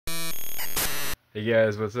Hey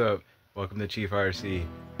guys, what's up? Welcome to Chief RC.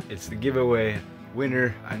 It's the giveaway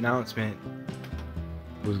winner announcement.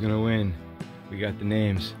 Who's gonna win? We got the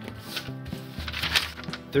names.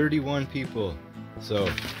 31 people. So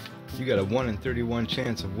you got a 1 in 31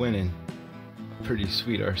 chance of winning. Pretty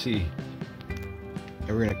sweet RC. And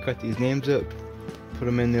we're gonna cut these names up, put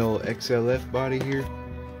them in the old XLF body here,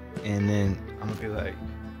 and then I'm gonna be like,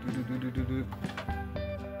 do.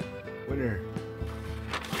 Winner.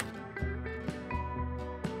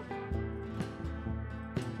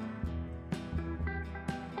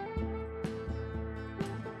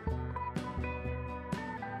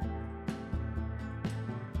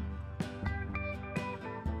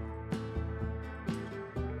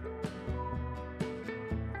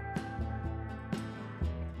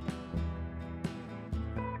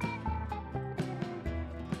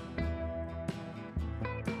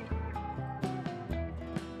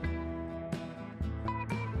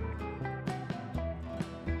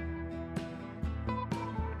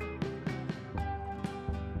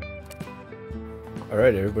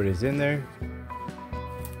 Alright, everybody's in there.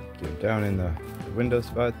 Get them down in the window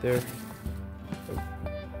spot there. Oh.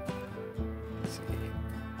 Let's see.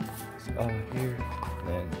 It's all here. And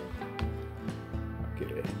then get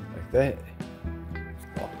it like that.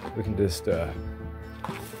 Oh, we can just I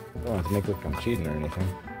don't have to make it look like I'm cheating or anything.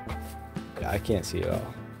 Yeah, I can't see it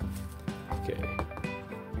all. Okay.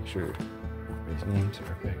 Make sure these names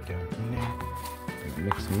are back down in there. And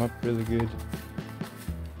mix them up really good.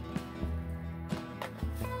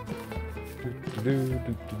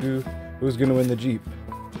 Who's gonna win the Jeep?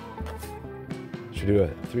 Should we do a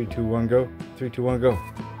 3, 2, 1, go? 3, 2, 1, go.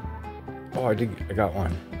 Oh, I got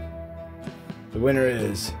one. The winner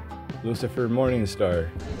is Lucifer Morningstar.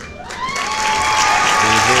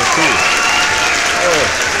 Oh,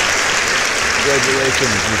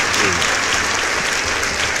 congratulations,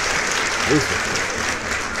 Lucifer.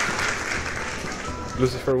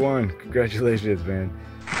 Lucifer won. Congratulations, man.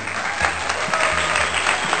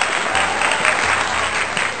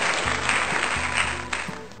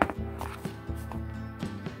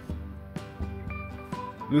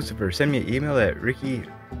 Lucifer, send me an email at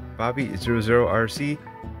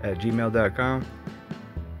rickybobby00rc@gmail.com.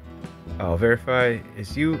 I'll verify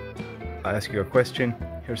it's you. I'll ask you a question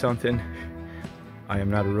or something. I am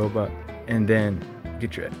not a robot. And then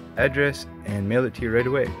get your address and mail it to you right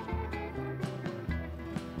away.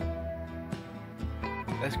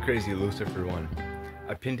 That's crazy, Lucifer won.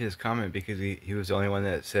 I pinned his comment because he was the only one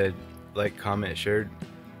that said like, comment, shared.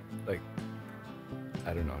 Like,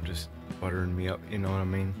 I don't know, just buttering me up, you know what I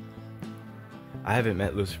mean? I haven't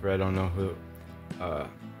met Lucifer. I don't know who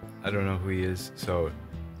he is, so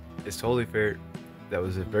it's totally fair. That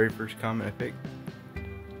was the very first comment I picked.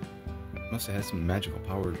 Must have had some magical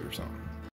powers or something.